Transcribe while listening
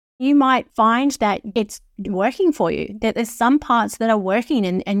You might find that it's working for you, that there's some parts that are working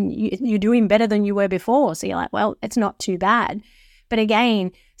and you're doing better than you were before. So you're like, well, it's not too bad. But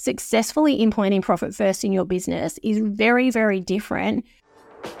again, successfully implementing Profit First in your business is very, very different.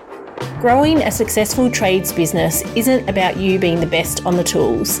 Growing a successful trades business isn't about you being the best on the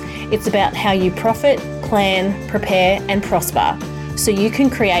tools. It's about how you profit, plan, prepare, and prosper so you can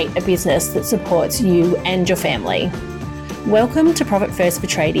create a business that supports you and your family. Welcome to Profit First for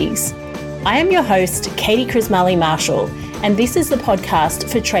Tradies. I am your host, Katie Krismali Marshall, and this is the podcast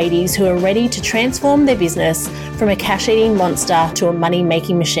for tradies who are ready to transform their business from a cash-eating monster to a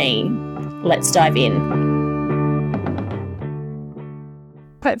money-making machine. Let's dive in.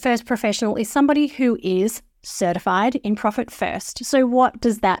 Profit First Professional is somebody who is certified in Profit First. So what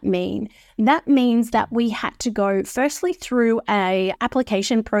does that mean? That means that we had to go firstly through an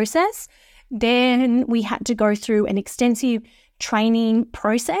application process. Then we had to go through an extensive training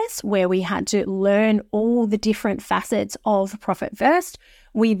process where we had to learn all the different facets of Profit First.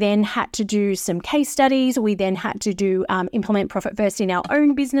 We then had to do some case studies. We then had to implement Profit First in our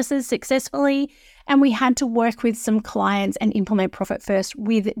own businesses successfully. And we had to work with some clients and implement Profit First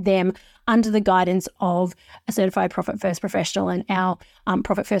with them under the guidance of a certified Profit First professional and our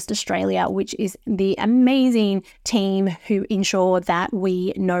Profit First Australia, which is the amazing team who ensure that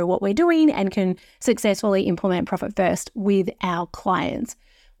we know what we're doing and can successfully implement Profit First with our clients.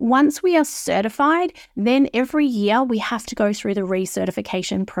 Once we are certified, then every year we have to go through the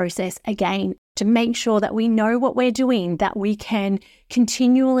recertification process again to make sure that we know what we're doing, that we can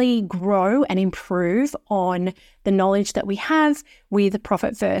continually grow and improve on the knowledge that we have with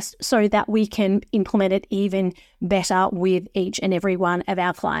Profit First so that we can implement it even better with each and every one of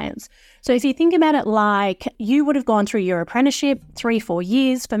our clients. So if you think about it like you would have gone through your apprenticeship 3-4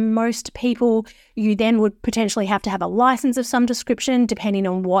 years, for most people, you then would potentially have to have a license of some description depending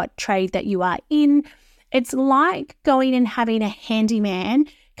on what trade that you are in. It's like going and having a handyman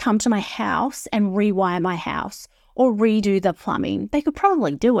come to my house and rewire my house or redo the plumbing. They could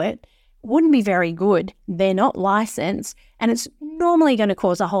probably do it. Wouldn't be very good. They're not licensed, and it's normally going to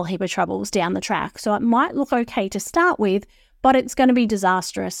cause a whole heap of troubles down the track. So it might look okay to start with, but it's going to be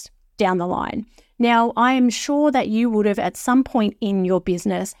disastrous down the line. Now, I am sure that you would have at some point in your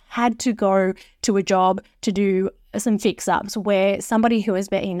business had to go to a job to do some fix-ups where somebody who has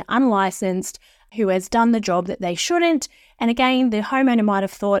been unlicensed, who has done the job that they shouldn't. And again, the homeowner might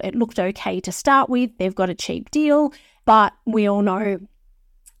have thought it looked okay to start with. They've got a cheap deal, but we all know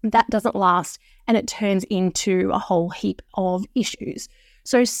that doesn't last and it turns into a whole heap of issues.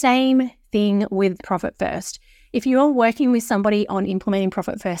 So same thing with Profit First. If you're working with somebody on implementing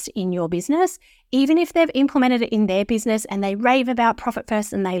Profit First in your business, even if they've implemented it in their business and they rave about Profit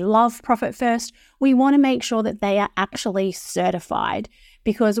First and they love Profit First, we want to make sure that they are actually certified,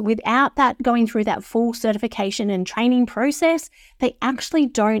 because without that going through that full certification and training process, they actually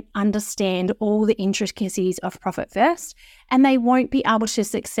don't understand all the intricacies of Profit First and they won't be able to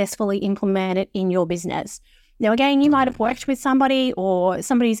successfully implement it in your business. Now, again, you might have worked with somebody or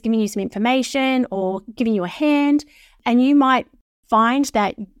somebody's giving you some information or giving you a hand, and you might find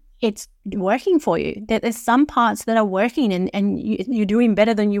that it's working for you, that there's some parts that are working and you're doing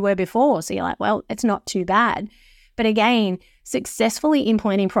better than you were before. So you're like, well, it's not too bad. But again, successfully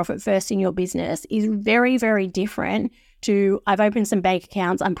implementing Profit First in your business is very, very different to I've opened some bank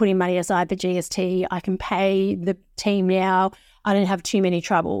accounts, I'm putting money aside for GST, I can pay the team now, I don't have too many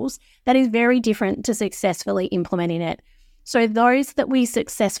troubles. That is very different to successfully implementing it. So those that we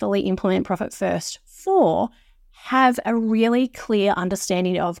successfully implement Profit First for have a really clear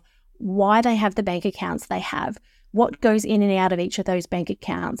understanding of why they have the bank accounts they have, what goes in and out of each of those bank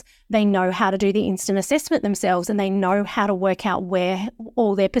accounts. They know how to do the instant assessment themselves and they know how to work out where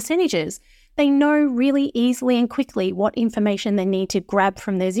all their percentages. They know really easily and quickly what information they need to grab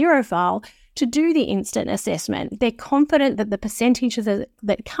from their Xero file to do the instant assessment. They're confident that the percentages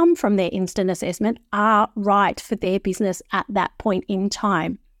that come from their instant assessment are right for their business at that point in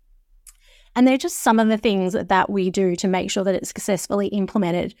time. And they're just some of the things that we do to make sure that it's successfully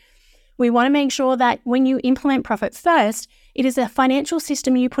implemented. We want to make sure that when you implement Profit First, it is a financial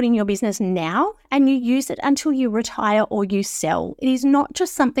system you put in your business now and you use it until you retire or you sell. It is not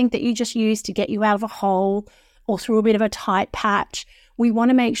just something that you just use to get you out of a hole or through a bit of a tight patch. We want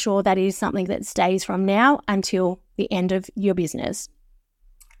to make sure that it is something that stays from now until the end of your business.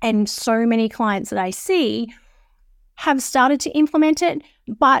 And so many clients that I see have started to implement it,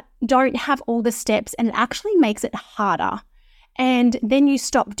 but don't have all the steps, and it actually makes it harder. And then you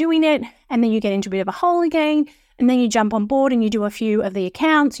stop doing it, and then you get into a bit of a hole again, and then you jump on board and you do a few of the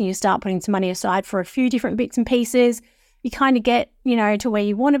accounts and you start putting some money aside for a few different bits and pieces. you kind of get, to where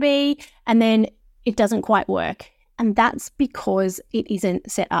you want to be, and then it doesn't quite work. And that's because it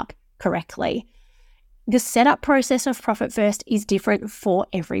isn't set up correctly. The setup process of Profit First is different for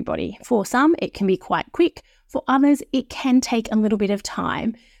everybody. For some, it can be quite quick. For others, it can take a little bit of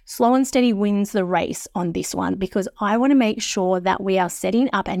time. Slow and steady wins the race on this one, because I want to make sure that we are setting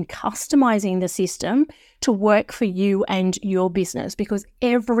up and customizing the system to work for you and your business, because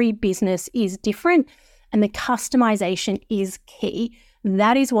every business is different and the customization is key.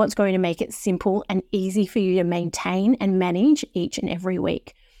 That is what's going to make it simple and easy for you to maintain and manage each and every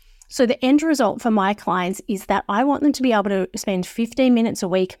week. So the end result for my clients is that I want them to be able to spend 15 minutes a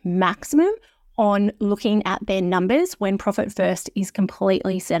week maximum on looking at their numbers when Profit First is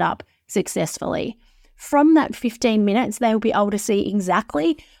completely set up successfully. From that 15 minutes, they'll be able to see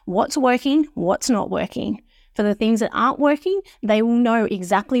exactly what's working, what's not working. For the things that aren't working, they will know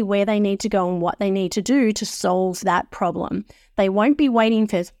exactly where they need to go and what they need to do to solve that problem. They won't be waiting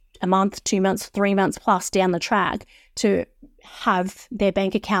for a month, 2 months, 3 months plus down the track to have their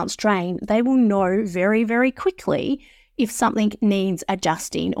bank accounts drained. They will know very, very quickly if something needs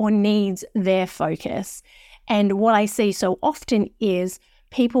adjusting or needs their focus. And what I see so often is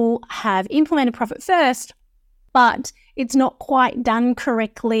people have implemented Profit First, but it's not quite done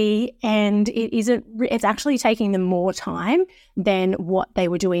correctly, and it's actually taking them more time than what they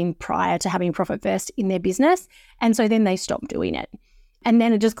were doing prior to having Profit First in their business. And so then they stop doing it. And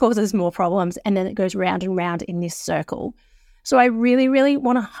then it just causes more problems, and then it goes round and round in this circle. So I really, really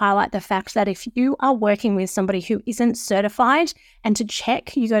want to highlight the fact that if you are working with somebody who isn't certified, and to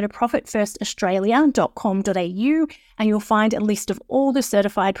check, you go to profitfirstaustralia.com.au and you'll find a list of all the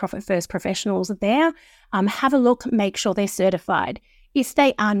certified Profit First professionals there. Have a look, make sure they're certified. If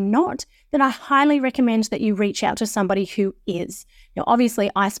they are not, then I highly recommend that you reach out to somebody who is. Now,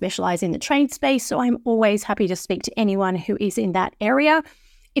 obviously, I specialize in the trade space, so I'm always happy to speak to anyone who is in that area.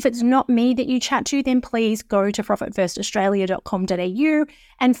 If it's not me that you chat to, then please go to profitfirstaustralia.com.au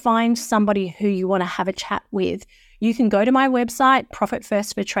and find somebody who you want to have a chat with. You can go to my website,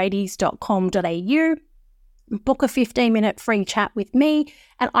 profitfirstfortraders.com.au, book a 15-minute free chat with me,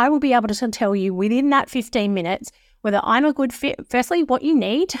 and I will be able to tell you within that 15 minutes whether I'm a good fit, firstly, what you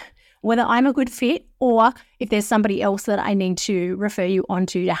need, whether I'm a good fit, or if there's somebody else that I need to refer you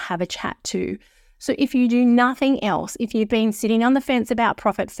onto to have a chat to. So if you do nothing else, if you've been sitting on the fence about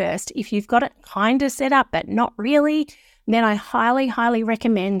Profit First, if you've got it kind of set up but not really, then I highly, highly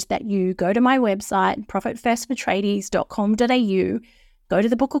recommend that you go to my website, profitfirstfortraders.com.au, go to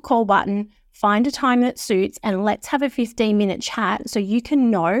the book a call button, find a time that suits, and let's have a 15-minute chat so you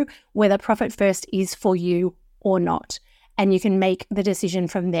can know whether Profit First is for you or not. And you can make the decision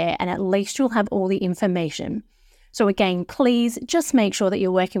from there, and at least you'll have all the information. So again, please just make sure that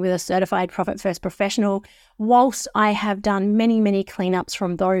you're working with a certified Profit First professional. Whilst I have done many, many cleanups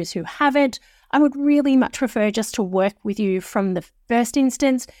from those who haven't, I would really much prefer just to work with you from the first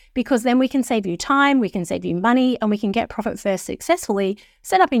instance, because then we can save you time, we can save you money, and we can get Profit First successfully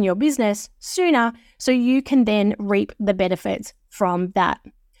set up in your business sooner so you can then reap the benefits from that.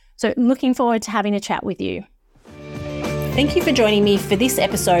 So looking forward to having a chat with you. Thank you for joining me for this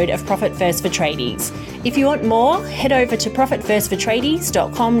episode of Profit First for Tradies. If you want more, head over to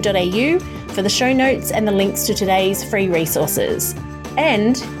profitfirstfortradies.com.au for the show notes and the links to today's free resources.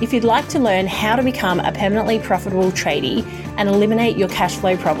 And if you'd like to learn how to become a permanently profitable tradie and eliminate your cash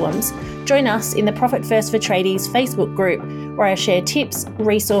flow problems, join us in the Profit First for Tradies Facebook group, where I share tips,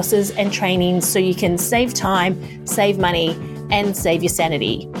 resources and trainings so you can save time, save money and save your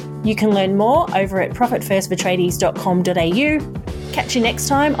sanity. You can learn more over at profitfirstfortradies.com.au. Catch you next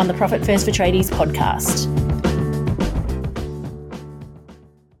time on the Profit First for Tradies podcast.